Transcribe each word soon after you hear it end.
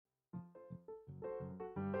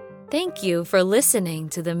Thank you for listening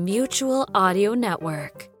to the Mutual Audio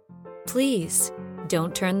Network. Please,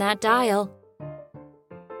 don't turn that dial.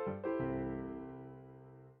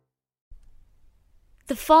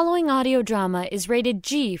 The following audio drama is rated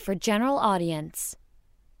G for general audience.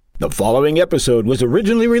 The following episode was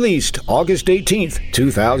originally released August 18th,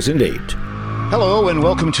 2008. Hello, and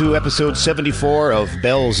welcome to episode 74 of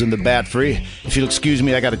Bells in the Bat Free. If you'll excuse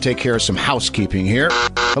me, I got to take care of some housekeeping here.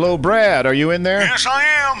 Hello, Brad, are you in there? Yes, I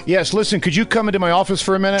am. Yes, listen, could you come into my office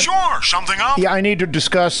for a minute? Sure, something up? Yeah, I need to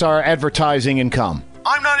discuss our advertising income.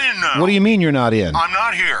 I'm not in now. What do you mean you're not in? I'm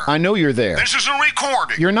not here. I know you're there. This is a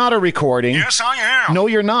recording. You're not a recording. Yes, I am. No,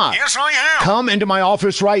 you're not. Yes, I am. Come into my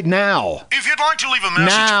office right now. If you'd like to leave a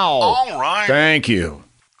message. Now. All right. Thank you.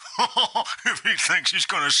 If he thinks he's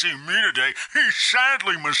going to see me today, he's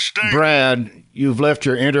sadly mistaken. Brad, you've left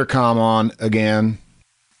your intercom on again.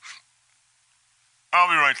 I'll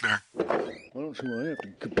be right there. I don't see why I have to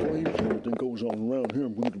complain if everything goes on around here.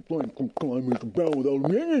 I'm going to complain. I'm Mr. Bell with all the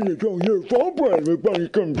minutes on your phone, Brad. Everybody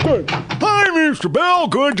comes good. Hi, Mr. Bell.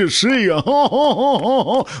 Good to see you.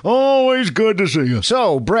 Always good to see you.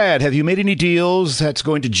 So, Brad, have you made any deals that's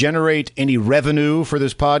going to generate any revenue for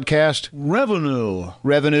this podcast? Revenue,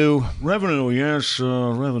 yes,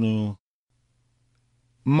 revenue.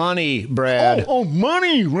 Money, Brad. Oh,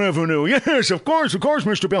 money revenue. Yes, of course,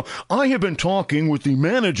 Mr. Bell. I have been talking with the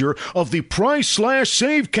manager of the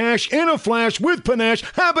Price/Save Cash in a Flash with Panache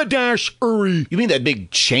Haberdashery. You mean that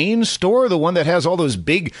big chain store? The one that has all those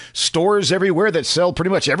big stores everywhere that sell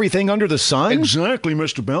pretty much everything under the sun? Exactly,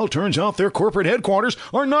 Mr. Bell. Turns out their corporate headquarters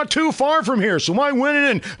are not too far from here, so I went in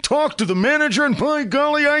and talked to the manager, and by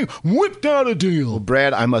golly, I whipped out a deal.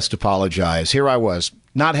 Brad, I must apologize. Here I was,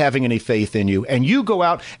 not having any faith in you, and you go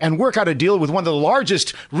out and work out a deal with one of the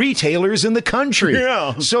largest retailers in the country.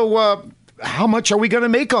 Yeah. So, how much are we going to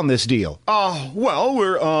make on this deal? Well,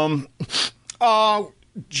 we're,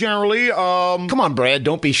 generally, Come on, Brad,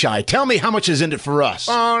 don't be shy. Tell me how much is in it for us.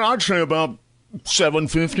 I'd say about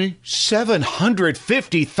 $750.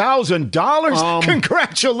 $750,000?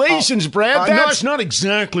 Congratulations, Brad. That's not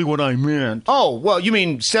exactly what I meant. Oh, well, you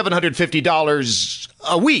mean $750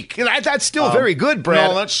 a week. That's still very good,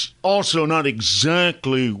 Brad. No, that's also not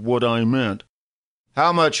exactly what I meant.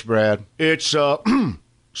 How much, Brad? It's,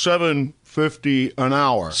 $750 an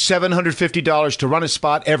hour. $750 to run a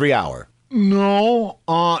spot every hour. No,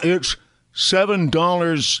 it's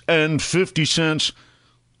 $7.50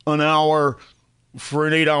 an hour for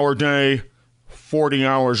an 8-hour day, 40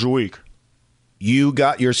 hours a week. You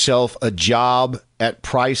got yourself a job at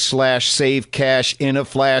Price/Save Cash in a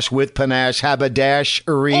Flash with Panache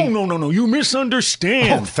Haberdashery. Oh, no, you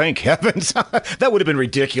misunderstand. Oh, thank heavens. That would have been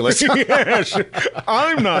ridiculous. Yes,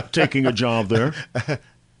 I'm not taking a job there.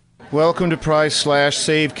 Welcome to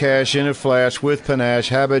Price/Save Cash in a Flash with Panache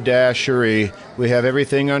Haberdashery. We have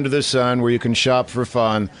everything under the sun where you can shop for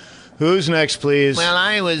fun. Who's next, please? Well,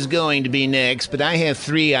 I was going to be next, but I have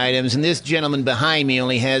 3 items, and this gentleman behind me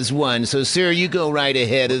only has 1. So, sir, you go right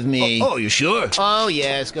ahead of me. Oh, you sure? Oh,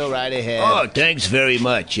 yes, go right ahead. Oh, thanks very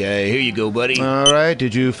much. Here you go, buddy. All right.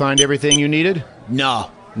 Did you find everything you needed? No,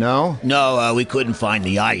 No? we couldn't find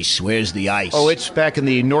the ice. Where's the ice? Oh, it's back in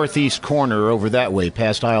the northeast corner over that way,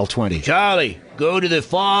 past aisle 20. Charlie, go to the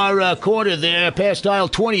far corner there, past aisle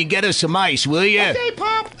 20, and get us some ice, will you? Okay,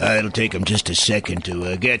 Pop. It'll take him just a second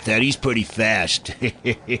to get that. He's pretty fast. Here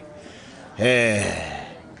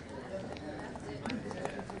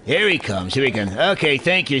he comes. Okay,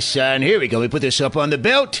 thank you, son. Here we go. We put this up on the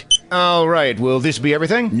belt. All right. Will this be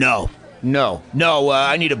everything? No, No.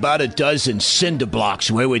 I need about a dozen cinder blocks.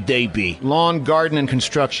 Where would they be? Lawn, garden, and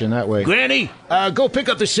construction, that way. Granny, go pick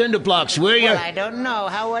up the cinder blocks, will you? Well, I don't know.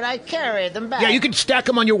 How would I carry them back? Yeah, you can stack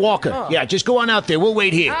them on your walker. Oh. Yeah, just go on out there. We'll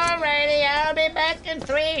wait here. Alrighty, I'll be back in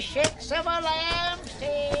 3 shakes of a lamb's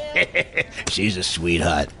tail. She's a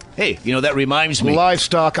sweetheart. Hey, that reminds me.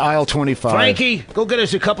 Livestock, aisle 25. Frankie, go get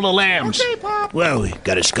us a couple of lambs. Okay, Pop. Well, we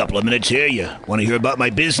got us a couple of minutes here. You want to hear about my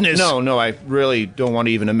business? No, I really don't want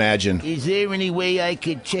to even imagine. Is there any way I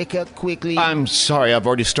could check up quickly? I'm sorry, I've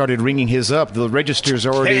already started ringing his up. The register's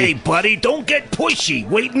already... Hey, buddy, don't get pushy.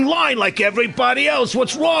 Wait in line like everybody else.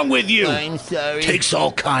 What's wrong with you? I'm sorry. Takes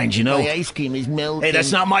all kinds, you know. My ice cream is melting. Hey,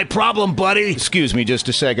 that's not my problem, buddy. Excuse me just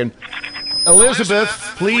a second. Elizabeth,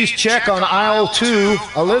 please check on aisle 2.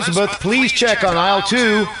 Elizabeth, please check on aisle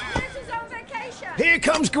 2. Here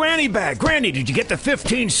comes Granny back. Granny, did you get the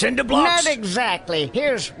 15 cinder blocks? Not exactly.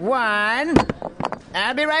 Here's 1.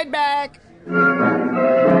 I'll be right back.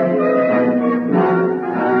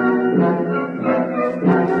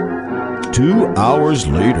 2 hours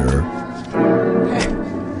later.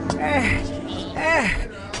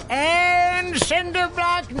 And cinder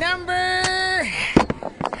block number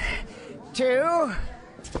 2.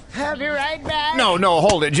 I'll be right back. No,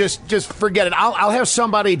 hold it. Just forget it. I'll have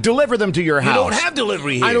somebody deliver them to your house. You don't have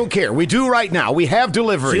delivery here. I don't care. We do right now. We have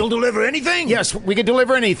delivery. You'll deliver anything? Yes, we can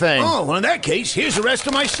deliver anything. Oh, well, in that case, here's the rest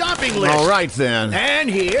of my shopping list. All right, then. And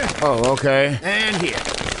here. Oh, okay. And here.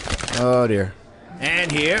 Oh, dear. And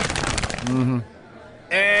here. Mm-hmm.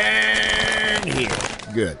 And here.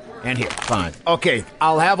 Good. And here. Fine. Okay,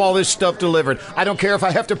 I'll have all this stuff delivered. I don't care if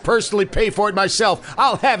I have to personally pay for it myself.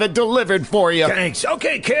 I'll have it delivered for you. Thanks.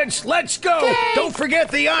 Okay, kids, let's go. Okay. Don't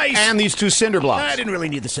forget the ice. And these 2 cinder blocks. I didn't really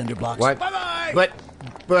need the cinder blocks. What? Bye-bye.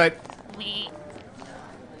 But...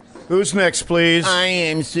 Who's next, please? I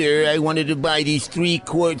am, sir. I wanted to buy these 3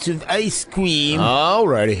 quarts of ice cream. All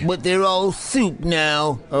righty. But they're all soup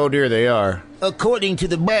now. Oh, dear, they are. According to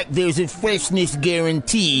the back, there's a freshness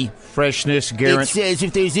guarantee. Freshness It guarantee. says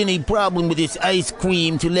if there's any problem with this ice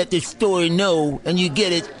cream to let the store know, and you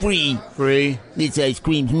get it free. Free. This ice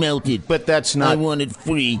cream's melted. But that's not... I want it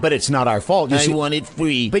free. But it's not our fault. You I see... want it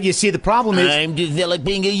free. But you see, the problem is... I'm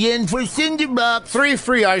developing a yen for cinder blocks. 3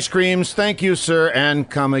 free ice creams. Thank you, sir, and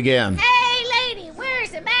come again. Hey, lady,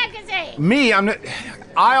 where's the magazine? Me, I'm not...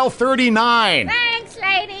 Aisle 39. Thanks,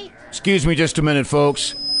 lady. Excuse me just a minute,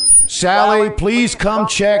 folks. Sally, please come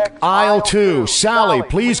check aisle 2. Sally,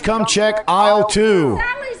 please come check aisle 2.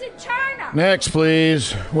 Sally's in China. Next,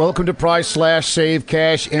 please. Welcome to Price Slash Save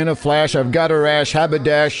Cash in a Flash. I've got a rash,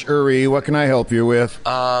 haberdashery. What can I help you with?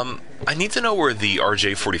 I need to know where the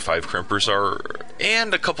RJ45 crimpers are,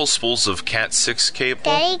 and a couple spools of Cat 6 cable.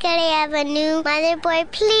 Daddy, could I have a new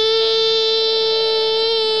motherboard, please?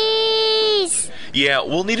 Yeah,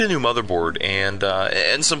 we'll need a new motherboard and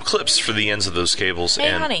some clips for the ends of those cables. Hey,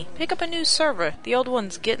 and honey, pick up a new server. The old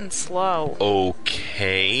one's getting slow.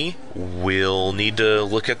 Okay, we'll need to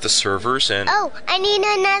look at the servers and... Oh, I need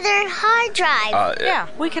another hard drive. Yeah,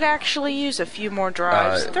 we could actually use a few more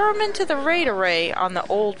drives. Throw them into the RAID array on the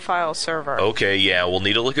old file server. Okay, yeah, we'll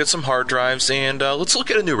need to look at some hard drives, and let's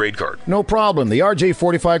look at a new RAID card. No problem. The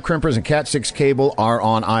RJ45 crimpers and Cat 6 cable are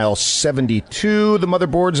on aisle 72. The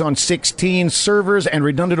motherboards on 16. Servers and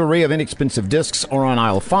redundant array of inexpensive discs are on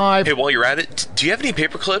aisle 5. Hey, while you're at it, do you have any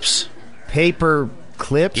paper clips? Paper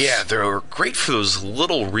clips? Yeah, they're great for those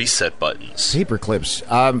little reset buttons. Paper clips.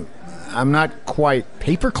 I'm not quite...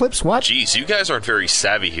 Paper clips? What? Jeez, you guys aren't very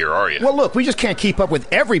savvy here, are you? Well, look, we just can't keep up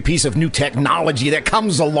with every piece of new technology that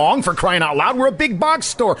comes along, for crying out loud. We're a big box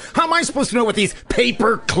store. How am I supposed to know what these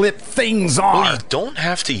paper clip things are? Well, you don't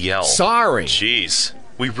have to yell. Sorry. Jeez.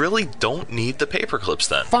 We really don't need the paper clips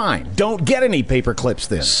then. Fine. Don't get any paper clips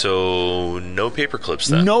then. So, no paper clips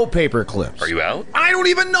then? No paper clips. Are you out? I don't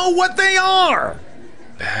even know what they are!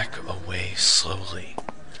 Back away slowly.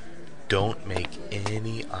 Don't make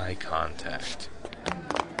any eye contact.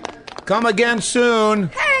 Come again soon.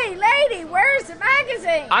 Hey, lady, where's the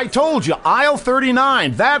magazine? I told you, aisle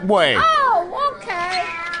 39, that way. Oh, okay.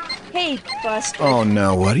 Hey, Buster. Oh,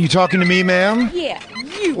 no. What? Are you talking to me, ma'am? Yeah,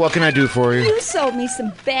 you. What can I do for you? You sold me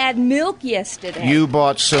some bad milk yesterday. You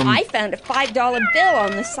bought some... I found a $5 bill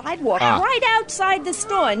on the sidewalk right outside the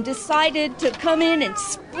store and decided to come in and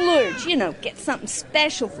splurge. You know, get something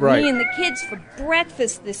special for me and the kids for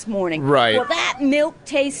breakfast this morning. Right. Well, that milk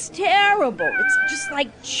tastes terrible. It's just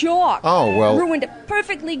like chalk. Oh, well... Ruined a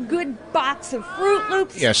perfectly good box of Fruit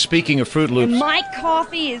Loops. Yeah, speaking of Fruit Loops... And my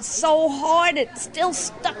coffee is so hard it's still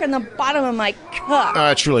stuck in the bottom of my cup.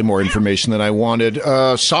 That's really more information than I wanted.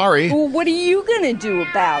 Sorry. Well, what are you gonna do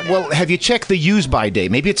about it? Well, have you checked the use-by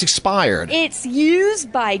date? Maybe it's expired. Its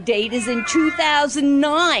use-by date is in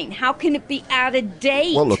 2009. How can it be out of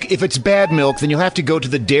date? Well, look, if it's bad milk, then you'll have to go to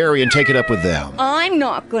the dairy and take it up with them. I'm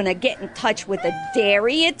not gonna get in touch with a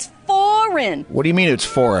dairy. It's foreign. What do you mean it's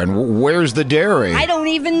foreign? Where's the dairy? I don't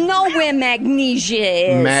even know where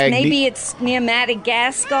Magnesia is. Maybe it's near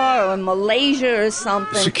Madagascar or Malaysia or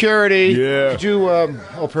something. Security. Yeah. Could you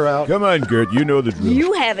help her out? Come on, Gert, you know the drill.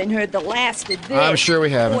 You haven't heard the last of this. I'm sure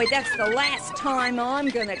we haven't. Boy, that's the last time I'm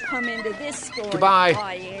gonna come into this store. Goodbye. And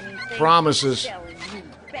buy anything. Promises. Selling you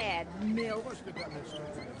bad milk.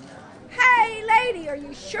 Hey, lady, are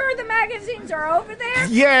you sure the magazines are over there?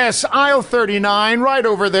 Yes, aisle 39, right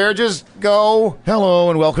over there. Just go. Hello,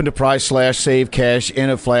 and welcome to Price Slash Save Cash in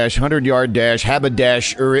a Flash 100-yard dash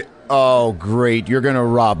haberdashery. Oh, great. You're going to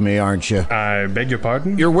rob me, aren't you? I beg your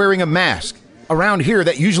pardon? You're wearing a mask. Around here,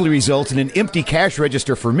 that usually results in an empty cash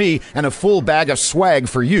register for me and a full bag of swag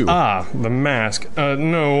for you. Ah, the mask.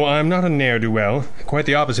 No, I'm not a ne'er-do-well. Quite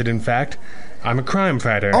the opposite, in fact. I'm a crime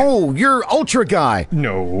fighter. Oh, you're Ultra Guy.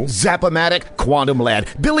 No. Zap-O-Matic, Quantum Lad,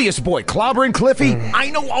 Bilious Boy, Clobber and Cliffy.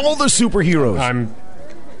 I know all the superheroes.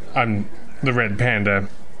 I'm the Red Panda.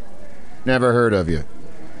 Never heard of you.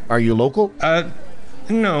 Are you local?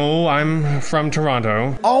 No, I'm from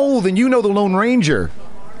Toronto. Oh, then you know the Lone Ranger.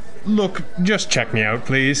 Look, just check me out,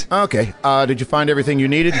 please. Okay. Did you find everything you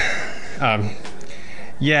needed?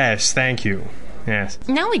 Yes, thank you. Yes.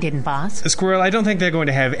 No, we didn't, boss. Squirrel, I don't think they're going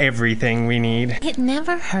to have everything we need. It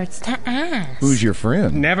never hurts to ask. Who's your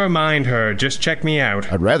friend? Never mind her. Just check me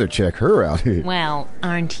out. I'd rather check her out. Well,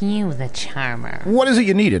 aren't you the charmer? What is it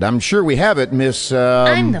you needed? I'm sure we have it, Miss,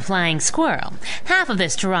 I'm the flying squirrel. Half of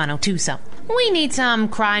this Toronto twosome. We need some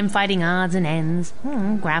crime-fighting odds and ends.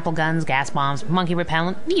 Grapple guns, gas bombs, monkey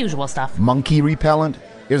repellent, the usual stuff. Monkey repellent?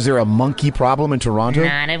 Is there a monkey problem in Toronto?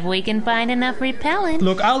 Not if we can find enough repellent.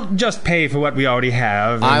 Look, I'll just pay for what we already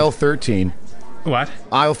have. Aisle 13. What?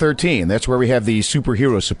 Aisle 13. That's where we have the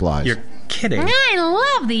superhero supplies. You're kidding. I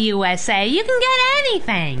love the USA. You can get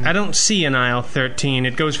anything. I don't see an aisle 13.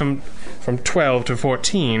 It goes from 12 to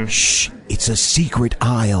 14. Shh. It's a secret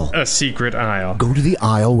aisle. A secret aisle. Go to the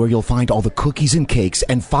aisle where you'll find all the cookies and cakes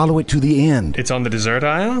and follow it to the end. It's on the dessert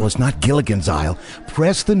aisle? Well, it's not Gilligan's aisle.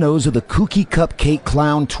 Press the nose of the cookie cupcake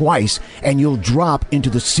clown twice and you'll drop into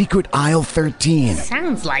the secret aisle 13.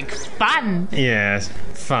 Sounds like fun. Yes,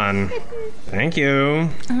 fun. Thank you.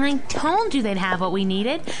 I told you they'd have what we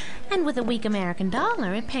needed. And with a weak American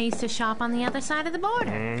dollar, it pays to shop on the other side of the border.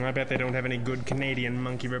 I bet they don't have any good Canadian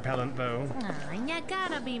monkey repellent, though. You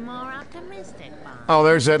gotta be more optimistic, Bob. Oh,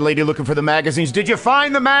 there's that lady looking for the magazines. Did you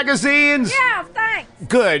find the magazines? Yeah, thanks.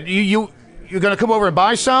 Good. You're gonna come over and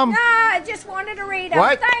buy some? No, I just wanted to read them.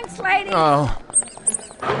 What? Thanks, lady. Oh.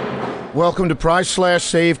 Welcome to Price Slash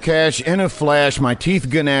Save Cash in a Flash. My teeth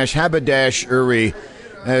ganache haberdashery.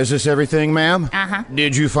 Is this everything, ma'am? Uh-huh.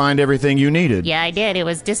 Did you find everything you needed? Yeah, I did. It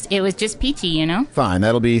was just peachy, you know. Fine,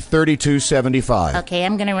 that'll be $32.75. Okay,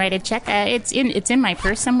 I'm gonna write a check. It's in my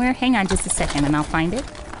purse somewhere. Hang on just a second, and I'll find it.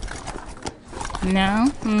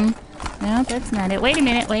 No, no, that's not it. Wait a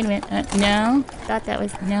minute. No, thought that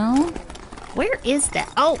was no. Where is that?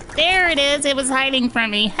 Oh, there it is. It was hiding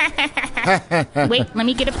from me. Wait, let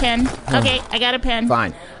me get a pen. Okay, I got a pen.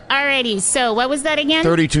 Fine. Alrighty, so what was that again?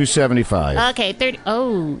 $32.75. Okay, 30.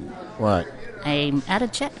 Oh. What? I'm out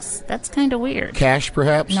of checks. That's kind of weird. Cash,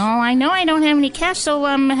 perhaps? No, I know I don't have any cash, so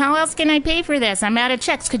how else can I pay for this? I'm out of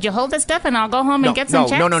checks. Could you hold the stuff and I'll go home and get some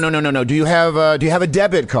checks? No. Do you have a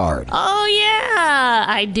debit card? Oh yeah,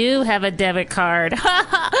 I do have a debit card.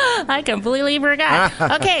 I completely forgot.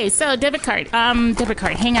 Okay, so debit card.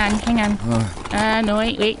 Hang on. No,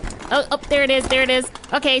 wait. Oh, there it is.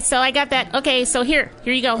 Okay, so I got that. Okay, so here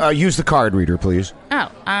you go. Use the card reader, please.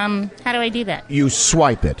 Oh, how do I do that? You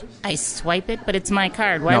swipe it. I swipe it, but it's my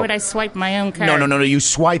card. Why would I swipe my own card? No. You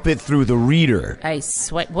swipe it through the reader. I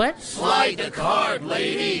swipe what? Slide the card,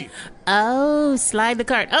 lady. Oh, slide the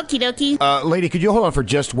card. Okie dokie. Lady, could you hold on for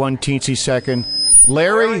just one teensy second?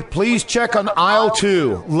 Larry, please check on aisle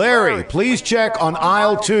 2. Larry, please check on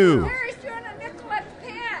aisle 2.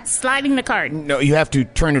 Sliding the card. No, you have to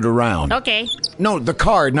turn it around. Okay. No, the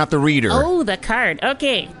card, not the reader. Oh, the card.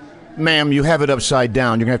 Okay. Ma'am, you have it upside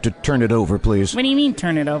down. You're going to have to turn it over, please. What do you mean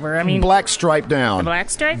turn it over? I mean... Black stripe down. The black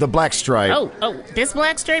stripe? The black stripe. Oh, this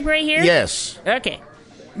black stripe right here? Yes. Okay.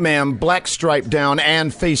 Ma'am, black stripe down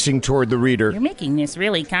and facing toward the reader. You're making this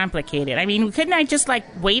really complicated. I mean, couldn't I just,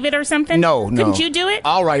 wave it or something? No. Couldn't you do it?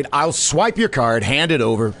 All right, I'll swipe your card, hand it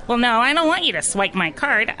over. Well, no, I don't want you to swipe my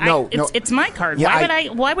card. It's my card. Yeah,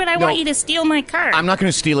 why would I want you to steal my card? I'm not going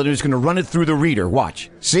to steal it. I'm just going to run it through the reader. Watch.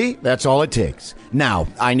 See? That's all it takes. Now,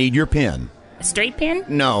 I need your PIN. A straight pin?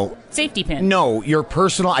 No. Safety pin? No, your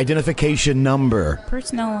personal identification number.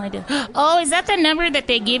 Personal identification. Oh, is that the number that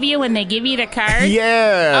they give you when they give you the card?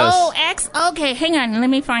 Yes. Oh, X. Okay, hang on.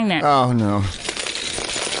 Let me find that. Oh, no.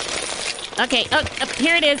 Okay,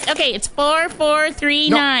 here it is. Okay, it's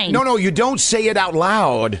 4439. No, you don't say it out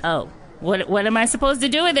loud. Oh, what am I supposed to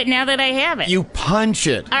do with it now that I have it? You punch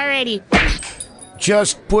it. Alrighty.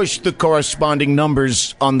 Just push the corresponding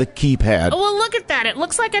numbers on the keypad. Oh, well, look at that. It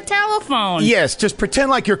looks like a telephone. Yes, just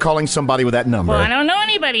pretend like you're calling somebody with that number. Well, I don't know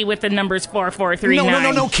anybody with the numbers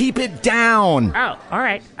 4439. No, keep it down. Oh, all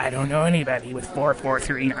right. I don't know anybody with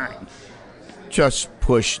 4439. Just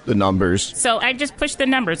push the numbers. So I just push the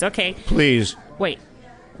numbers, okay. Please. Wait,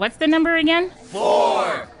 what's the number again?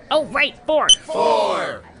 4. Oh, right, 4.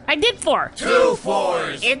 4. I did 4. 2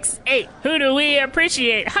 4s. It's 8. Who do we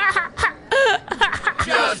appreciate? Ha ha ha.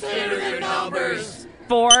 Just enter your numbers.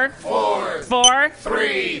 4.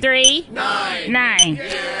 3. 9.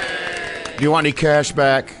 Do you want any cash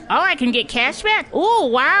back? Oh, I can get cash back? Oh,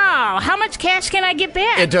 wow. How much cash can I get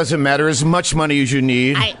back? It doesn't matter. As much money as you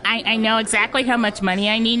need. I know exactly how much money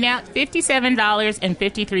I need now. $57.53.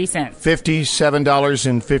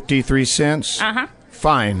 $57.53? Uh-huh.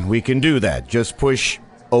 Fine, we can do that. Just push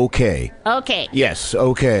OK. Okay. Yes,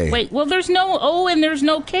 OK. Wait, well, there's no O and there's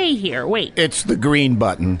no K here. Wait. It's the green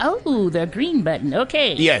button. Oh, the green button.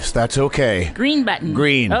 Okay. Yes, that's OK. Green button.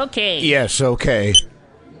 Green. Okay. Yes, OK.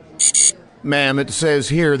 Ma'am, it says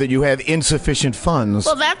here that you have insufficient funds.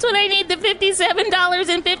 Well, that's what I need the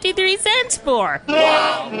 $57.53 for.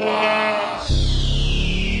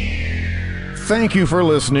 Thank you for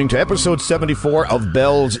listening to episode 74 of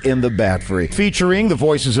Bells in the Bat Free, featuring the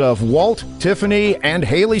voices of Walt, Tiffany, and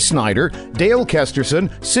Haley Snyder, Dale Kesterson,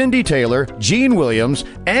 Cindy Taylor, Gene Williams,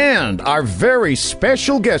 and our very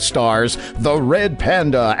special guest stars, the Red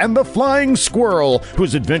Panda and the Flying Squirrel,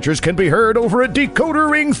 whose adventures can be heard over at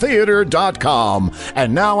DecoderRingTheater.com.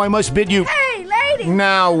 And now I must bid you... Hey, lady!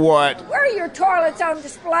 Now what? Where are your toilets on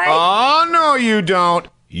display? Oh, no, you don't.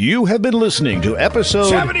 You have been listening to episode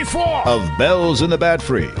 74 of Bells in the Bat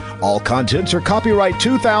Free. All contents are copyright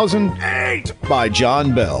 2008 by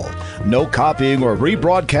John Bell. No copying or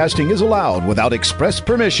rebroadcasting is allowed without express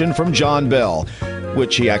permission from John Bell,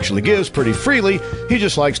 which he actually gives pretty freely. He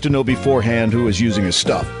just likes to know beforehand who is using his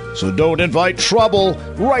stuff. So don't invite trouble.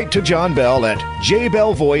 Write to John Bell at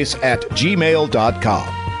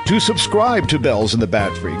jbellvoice@gmail.com. To subscribe to Bells in the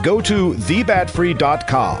Bat Free, go to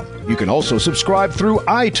thebatfree.com. You can also subscribe through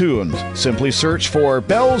iTunes. Simply search for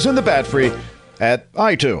Bells in the Bat Free at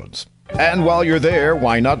iTunes. And while you're there,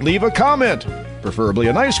 why not leave a comment? Preferably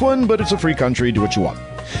a nice one, but it's a free country, do what you want.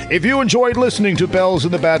 If you enjoyed listening to Bells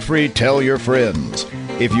in the Bat Free, tell your friends.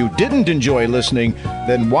 If you didn't enjoy listening,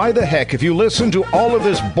 then why the heck if you listen to all of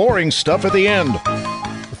this boring stuff at the end?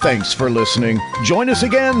 Thanks for listening. Join us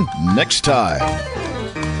again next time.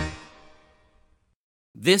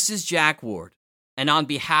 This is Jack Ward, and on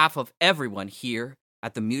behalf of everyone here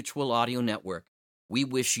at the Mutual Audio Network, we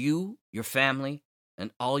wish you, your family,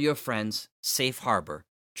 and all your friends safe harbor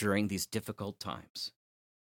during these difficult times.